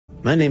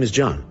My name is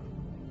John.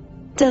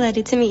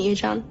 Delighted to meet you,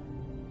 John.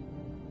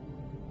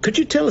 Could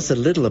you tell us a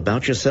little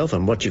about yourself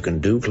and what you can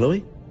do,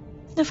 Chloe?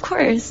 Of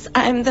course.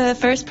 I'm the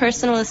first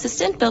personal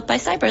assistant built by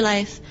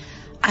CyberLife.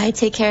 I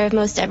take care of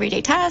most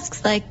everyday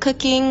tasks like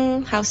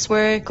cooking,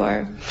 housework,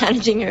 or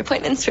managing your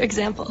appointments, for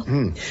example.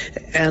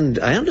 And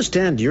I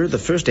understand you're the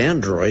first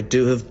android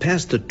to have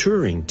passed the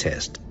Turing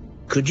test.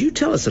 Could you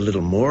tell us a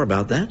little more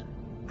about that?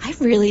 I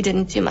really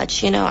didn't do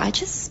much, I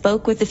just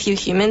spoke with a few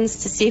humans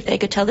to see if they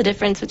could tell the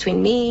difference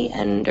between me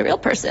and a real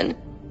person.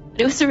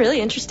 It was a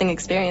really interesting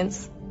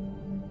experience.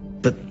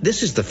 But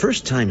this is the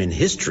first time in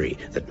history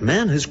that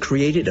man has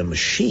created a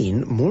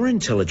machine more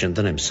intelligent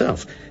than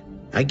himself.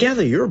 I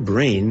gather your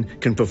brain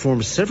can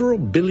perform several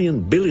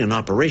billion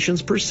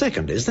operations per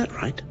second. Is that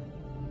right?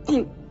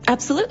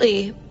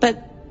 Absolutely.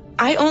 But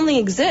I only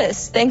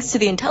exist thanks to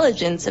the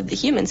intelligence of the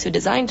humans who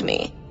designed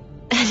me.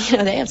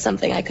 And, they have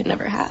something I could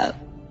never have.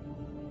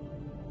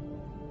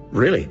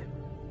 Really?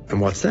 And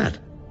what's that?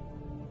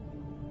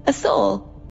 A soul.